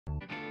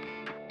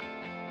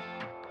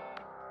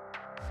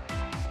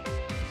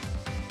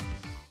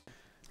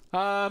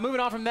Moving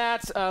on from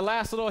that,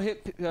 last little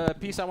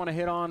piece I want to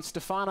hit on.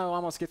 Stephano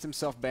almost gets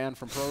himself banned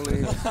from Pro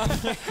League.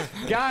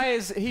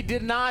 Guys, he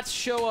did not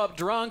show up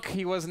drunk.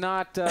 He was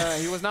not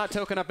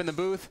token up in the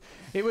booth.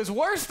 It was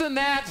worse than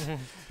that.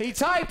 He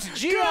typed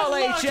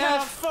GLHF.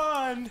 Have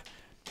fun.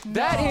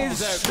 That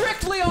is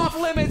strictly off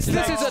limits.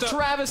 This is a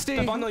travesty.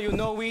 Stephano, you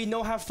know we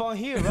no have fun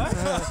here, right?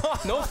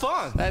 No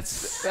fun.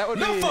 That would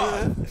be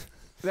fun.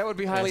 That would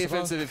be highly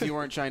offensive if you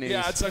weren't Chinese.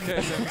 Yeah, it's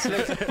okay.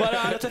 But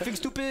that's something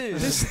stupid.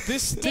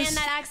 Dan,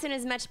 that accent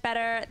is much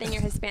better than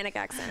your Hispanic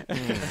accent.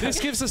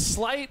 This gives a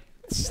slight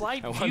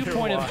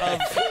viewpoint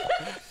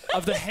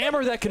of the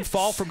hammer that can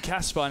fall from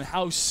Kespa and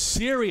how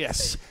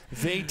serious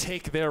they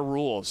take their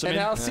rules. And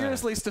how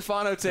seriously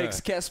Stephano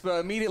takes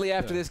Kespa. Immediately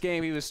after this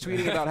game, he was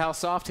tweeting about how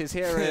soft his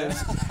hair is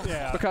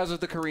because of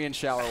the Korean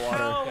shower water.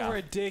 How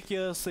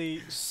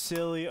ridiculously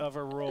silly of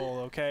a rule,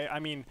 okay? I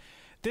mean,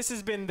 this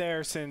has been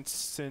there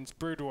since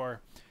Brood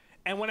War.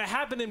 And when it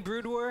happened in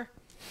Brood War,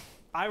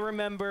 I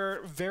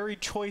remember very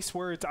choice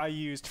words I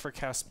used for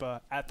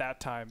Kespa at that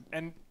time.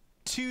 And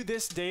to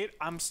this date,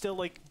 I'm still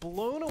like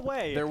blown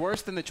away. They're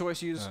worse than the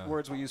choice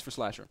words we use for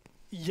Slasher.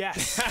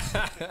 Yes.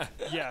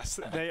 Yes,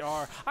 they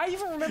are. I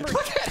even remember.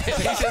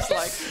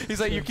 He's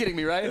like, you're kidding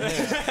me, right?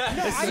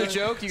 This is a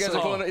joke. You guys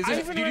are pulling. Do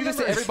you do this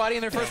to everybody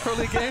in their first Pro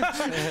League game?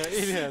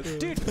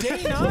 Dude,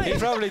 day 9. He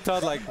probably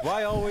thought like,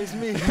 why always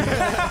me?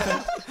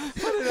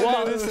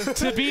 Well,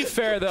 to be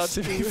fair though,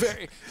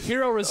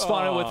 Hero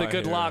responded with a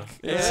good luck.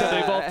 Yeah. So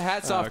they both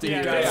hats off to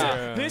you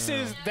guys. This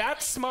is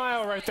that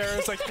smile right there.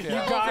 It's like you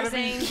gotta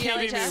be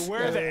kidding me.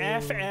 Where the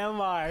F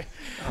am I?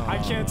 I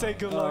can't say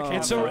good luck.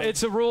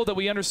 It's a rule that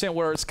we understand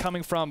where it's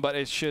coming from, but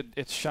it should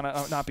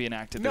not be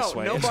enacted this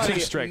way. It's too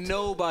strict.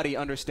 Nobody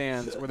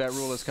understands where that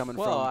rule is coming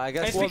from. I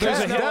guess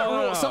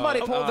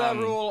somebody pulled that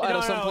rule out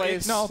of some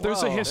place. No,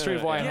 there's a history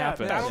of why it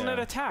happened. Battlenet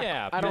attack.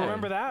 Yeah, I don't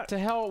remember that. To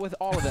hell with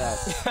all of that.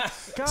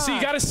 See,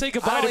 you got to say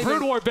goodbye to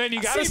Brood War, Ben.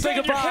 You got to say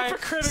goodbye.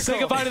 Say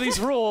goodbye to these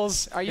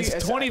rules. It's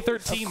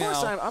 2013 now.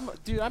 Of course,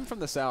 I'm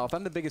from the South.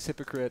 I'm the biggest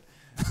hypocrite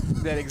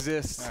that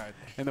exists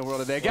in the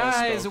world today.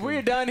 Guys,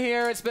 we're done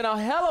here. It's been a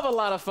hell of a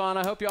lot of fun.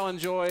 I hope y'all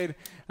enjoyed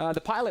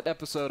the pilot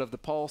episode of The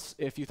Pulse.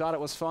 If you thought it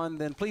was fun,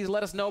 then please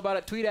let us know about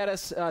it. Tweet at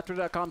us,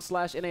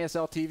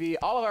 twitter.com/NASLTV.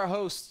 All of our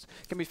hosts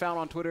can be found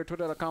on Twitter,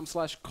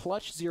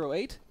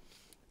 twitter.com/Clutch08.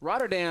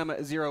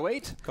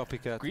 RotterdaM08.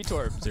 Copycat.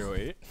 Gretorp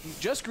 08.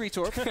 Just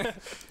Gretorp.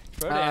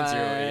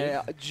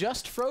 Frodan 08.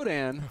 Just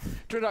Frodan.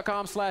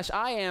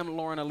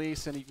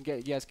 Twitter.com/IamLaurenElise. And you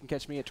guys can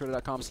catch me at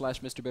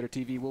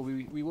twitter.com/MrBitterTV.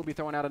 We will be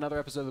throwing out another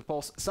episode of The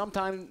Pulse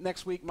sometime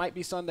next week. Might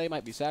be Sunday,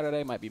 might be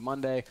Saturday, might be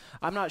Monday.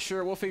 I'm not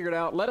sure. We'll figure it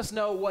out. Let us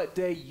know what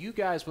day you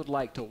guys would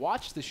like to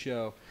watch the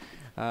show.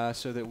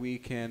 So that we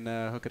can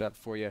hook it up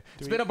for you.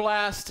 It's been a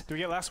blast. Do we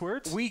get last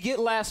words? We get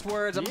last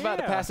words. I'm about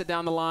to pass it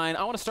down the line.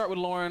 I want to start with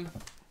Lauren.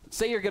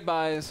 Say your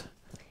goodbyes.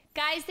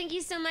 Guys, thank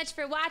you so much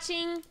for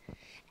watching.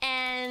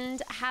 And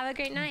have a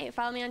great night.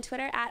 Follow me on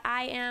Twitter at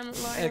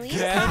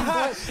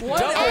IamLaurenElise.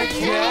 What are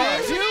you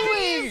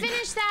doing? You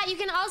finish that. You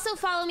can also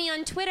follow me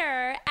on Twitter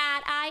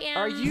at IamLaurenElise.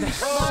 Are you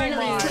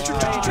serious?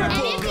 And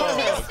if you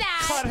missed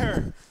that, cut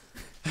her.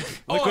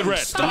 Liquid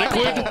red.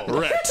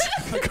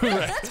 Liquid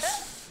red.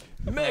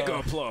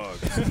 Mega plug.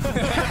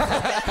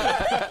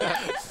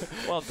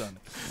 Well done.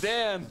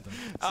 Dan.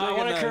 I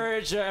want to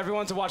encourage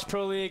everyone to watch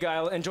Pro League.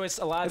 I enjoyed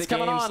a lot of the games. It's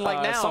coming on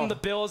like now. Some of the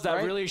builds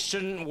that really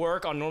shouldn't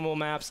work on normal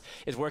maps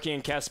is working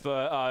in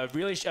Kespa.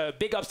 Really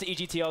big ups to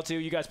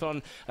EGTL2. You guys put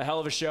on a hell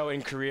of a show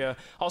in Korea.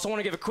 Also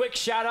want to give a quick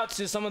shout out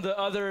to some of the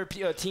other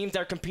teams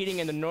that are competing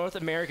in the North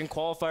American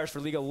qualifiers for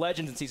League of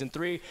Legends in Season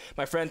 3.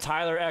 My friend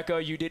Tyler Echo,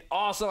 you did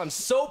awesome. I'm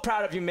so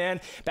proud of you, man.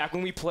 Back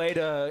when we played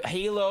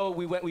Halo,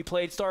 we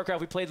played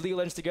Starcraft, we played League of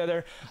Legends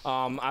together.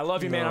 I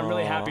love you, man. I'm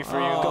really happy for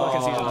you. Good luck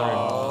in Season 3.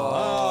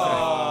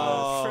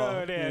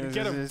 Frodan,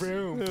 get a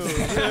broom.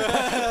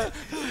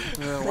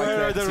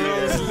 Where are the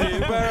rose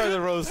leaves? Where are the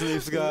rose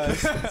leaves, guys?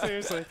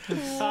 Seriously.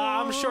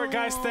 I'm short,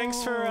 guys.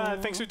 Thanks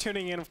for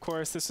tuning in. Of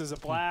course, this is a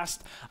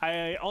blast.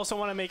 I also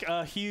want to make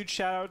a huge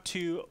shout out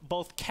to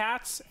both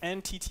Cats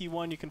and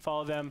TT1. You can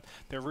follow them.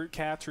 They're Root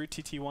Cats, Root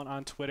TT1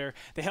 on Twitter.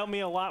 They helped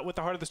me a lot with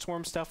the Heart of the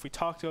Storm stuff. We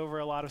talked over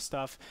a lot of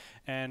stuff,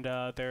 and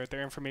their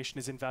information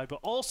is invaluable.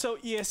 Also,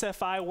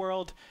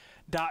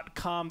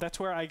 ESFIworld.com. That's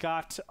where I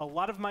got a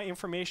lot of my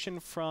information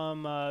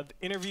from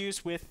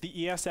interviews with the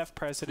ESF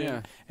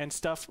president and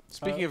stuff.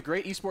 Speaking of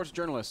great esports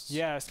journalists.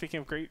 Yeah, speaking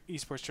of great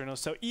esports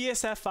journalists. So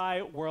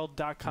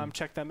ESFIworld.com.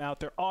 Check them out.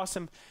 They're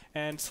awesome.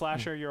 And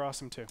Slasher, you're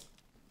awesome too.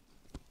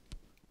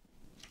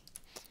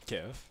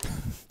 Kev.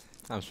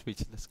 I'm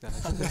speechless,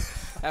 guys.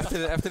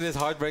 after this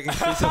heartbreaking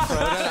speech of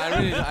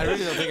Frodan, I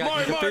really don't think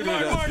I can continue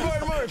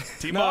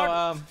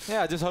that.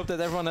 Yeah, I just hope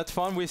that everyone had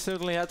fun. We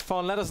certainly had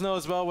fun. Let us know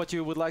as well what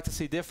you would like to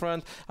see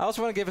different. I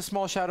also want to give a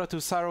small shout out to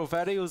Saro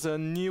Veri, who's a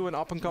new and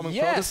up-and-coming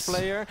Protoss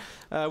player.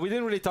 We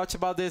didn't really touch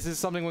about this. This is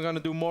something we're going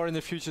to do more in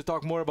the future,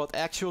 talk more about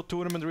actual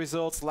tournament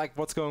results, like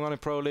what's going on in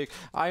Pro League.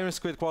 Iron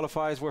Squid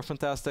qualifiers were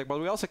fantastic,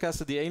 but we also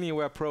casted the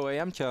Alienware Pro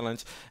AM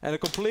Challenge. And a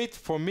complete,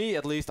 for me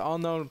at least,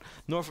 unknown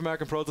North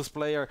American Protoss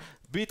player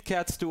beat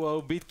Cats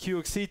 2-0, beat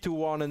QXC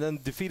 2-1, and then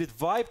defeated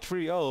Vibe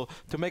 3-0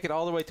 to make it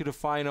all the way to the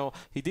final.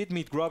 He did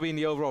meet Grubby in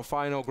the overall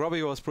final.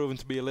 Grubby was proven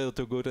to be a little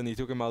too good, and he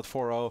took him out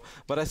 4-0.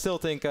 But I still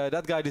think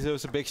that guy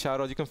deserves a big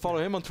shout out. You can follow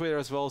him on Twitter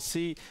as well.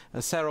 See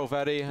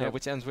Sarovari,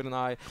 which ends with an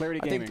I.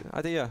 Clarity Gaming.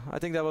 I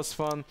think that was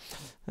fun.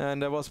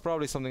 And there was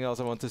probably something else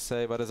I want to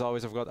say, but as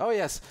always, I've got. Oh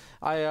yes,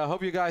 I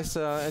hope you guys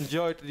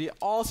enjoyed the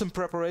awesome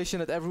preparation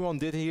that everyone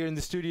did here in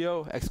the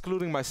studio,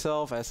 excluding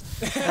myself, as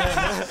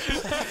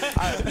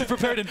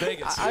prepared in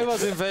Vegas. I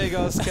was in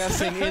Vegas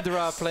casting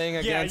Idra, playing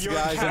against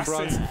guys in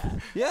bronze.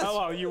 Yes. Oh,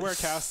 well, you were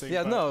casting.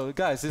 Yeah, no,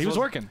 guys. He was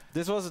working.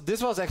 This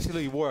was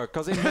actually work.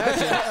 Cause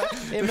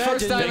imagine,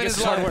 first time in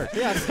his life.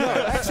 Yes, no,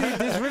 actually,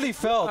 this really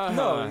felt.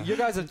 No, you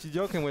guys are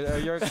joking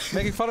with. You're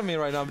making fun of me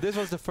right now. But this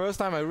was the first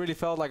time I really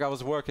felt like I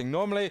was working.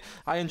 Normally,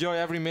 I enjoy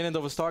every minute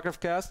of a StarCraft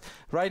cast.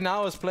 Right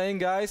now, I was playing,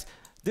 guys.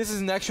 This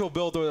is an actual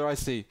build order I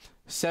see.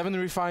 7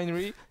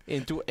 refinery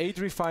into 8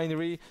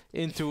 refinery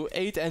into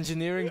 8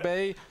 engineering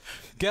bay,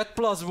 get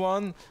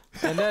 +1,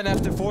 and then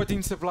after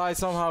 14 supply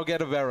somehow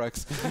get a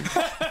barracks.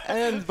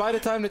 And by the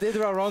time that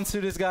Idra runs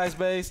through this guy's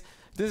base,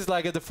 this is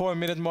like at the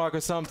 4-minute mark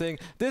or something,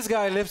 this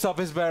guy lifts up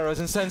his barrels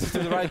and sends it to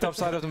the right top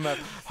side of the map,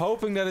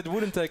 hoping that it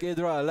wouldn't take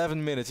Idra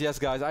 11 minutes. Yes,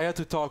 guys, I had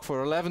to talk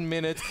for 11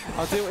 minutes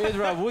until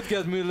Idra would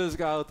get Mulisk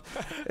out.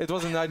 It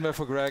was a nightmare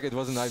for Greg, it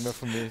was a nightmare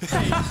for me.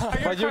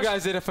 But you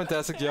guys did a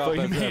fantastic job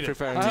at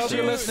preparing I this hope show.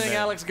 you're listening,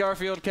 Alex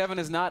Garfield. Kevin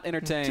is not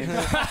entertained.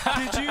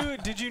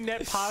 Did you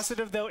net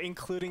positive, though,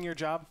 including your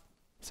job?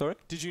 Sorry?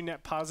 Did you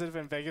net positive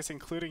in Vegas,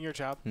 including your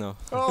job? No.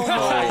 Oh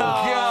my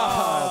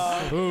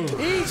God!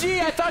 EG,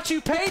 I thought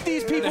you paid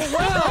these people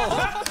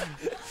well.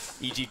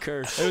 EG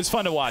curse. It was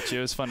fun to watch.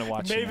 It was fun to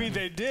watch. Maybe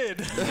they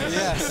did.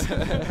 Yes.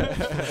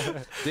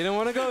 Didn't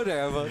want to go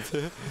there, but.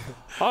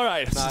 All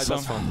right. Nah, it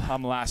was fun.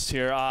 I'm last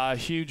here.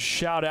 Huge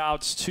shout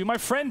outs to my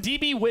friend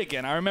DB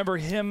Wiggin. I remember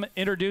him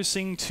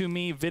introducing to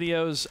me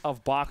videos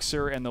of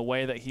Boxer and the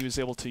way that he was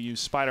able to use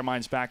spider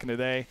mines back in the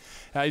day.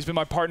 He's been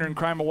my partner in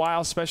crime a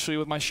while, especially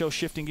with my show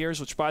Shifting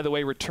Gears, which, by the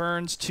way,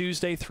 returns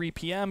Tuesday, 3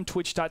 p.m.,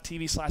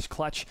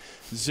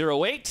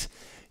 twitch.tv/Clutch08.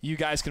 You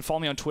guys can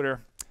follow me on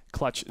Twitter,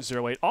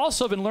 Clutch08.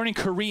 Also been learning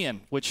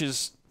Korean, which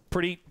is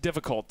pretty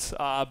difficult,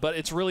 but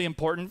it's really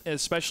important,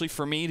 especially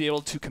for me, to be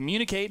able to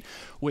communicate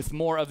with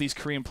more of these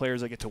Korean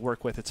players I get to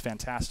work with. It's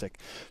fantastic.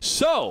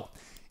 So,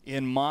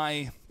 in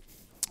my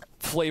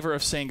flavor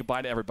of saying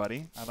goodbye to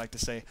everybody, I'd like to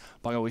say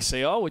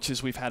Bangawiseo, which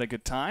is we've had a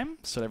good time.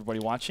 So everybody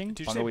watching,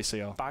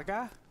 Bangawiseo.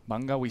 Baga?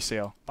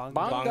 Bangawiseo.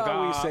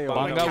 Bangawiseo.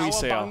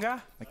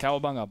 Bangawiseo.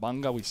 Kawabanga.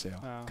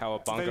 Bangawiseo.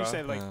 Kawabanga. You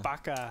say like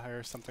baka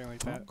or something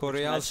like that.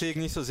 Koreaans zie ik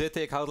niet zo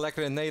zitten. Ik hou het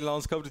lekker in het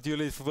Nederlands. Ik hoop dat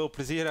jullie veel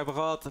plezier hebben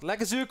gehad.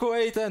 Lekker zuurkool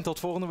eten en tot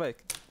volgende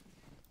week.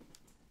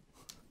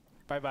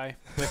 Bye bye.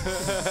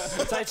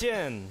 再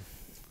见.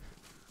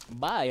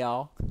 Bye,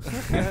 y'all.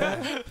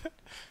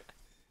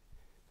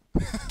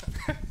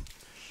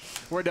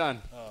 We're done.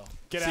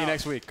 Get See you out.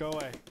 next week. Go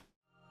away.